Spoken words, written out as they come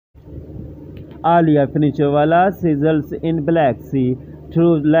Alaya Furniturewala sizzles in Black Sea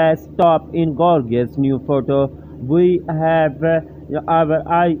through last stop in gorgeous new photo. We have our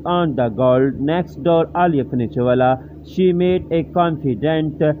eye on the gold. Next door, Alaya Furniturewala. She made a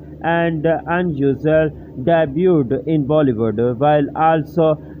confident and unusual debut in Bollywood while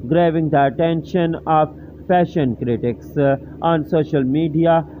also grabbing the attention of fashion critics on social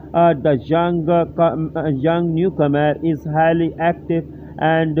media. The young newcomer is highly active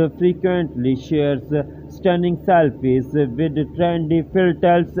and frequently shares stunning selfies with trendy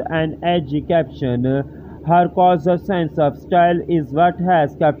filters and edgy caption. Her causal sense of style is what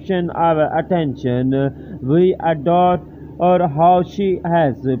has captured our attention. We adore or how she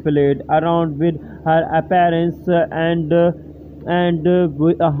has played around with her appearance and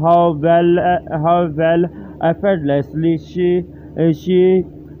how well effortlessly she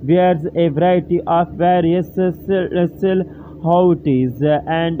wears a variety of various silhouettes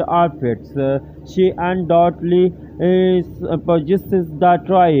and outfits. She undoubtedly possesses the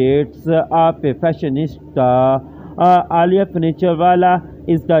traits of a fashionista. Alaya Furniturewala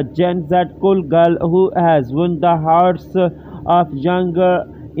is the Gen Z cool girl who has won the hearts of younger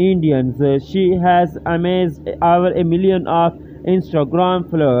Indians. She has amazed over a million of Instagram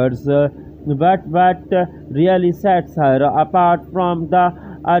followers. But what really sets her apart from the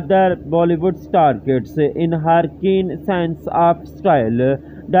other Bollywood star kids in her keen sense of style.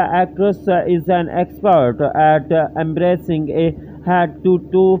 The actress is an expert at embracing a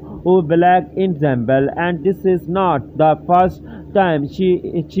head-to-toe black ensemble, and this is not the first time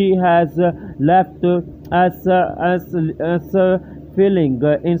she has left us feeling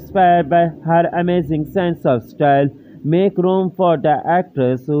inspired by her amazing sense of style. Make room for the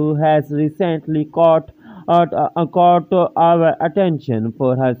actress who has recently caught our attention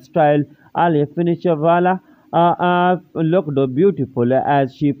for her style. Alaya Furniturewala looked beautiful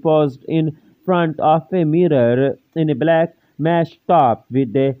as she posed in front of a mirror in a black mesh top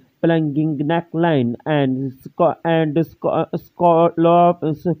with a plunging neckline and scalloped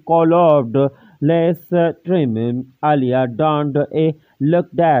lace trim. Alaya donned a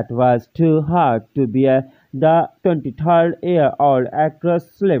look that was too hard to bear. The 23-year-old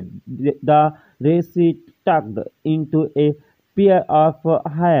actress slipped the receipt tucked into a pair of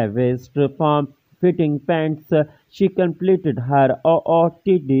high-waist form-fitting pants. She completed her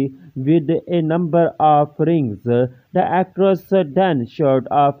OOTD with a number of rings. The actress then showed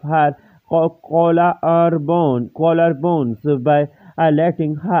off her collarbones by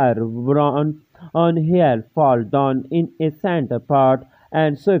letting her on hair fall down in a center part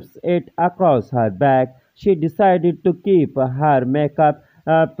and sweeps it across her back. She decided to keep her makeup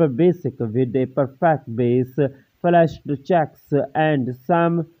basic with a perfect base, flashed checks, and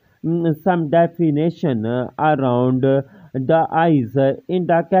some definition around the eyes. In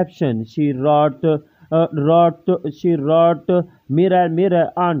the caption, she wrote, "Mirror,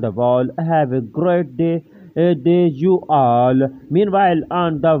 mirror on the wall, have a great day you all." Meanwhile,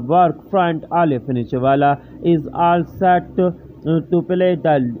 on the work front, Alaya Furniturewala is all set to play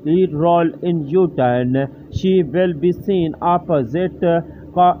the lead role in U-Turn. She will be seen opposite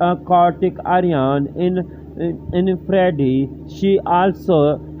Kartik Aryan in Freddy. She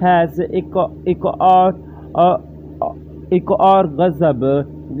also has एक और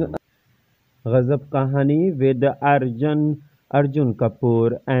गजब कहानी with Arjun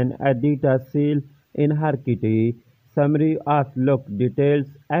Kapoor and Aditya Seal in her kitty. Summary of look details: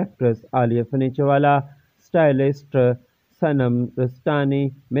 actress Alaya Furniturewala, stylist Sanam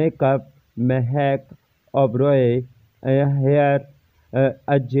Rustani, makeup Mehak Oberoi, hair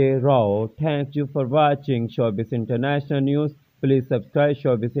Ajay Rao. Thank you for watching Showbiz International News. Please subscribe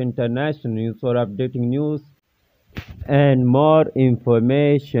Showbiz International News for updating news and more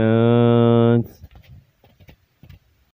information.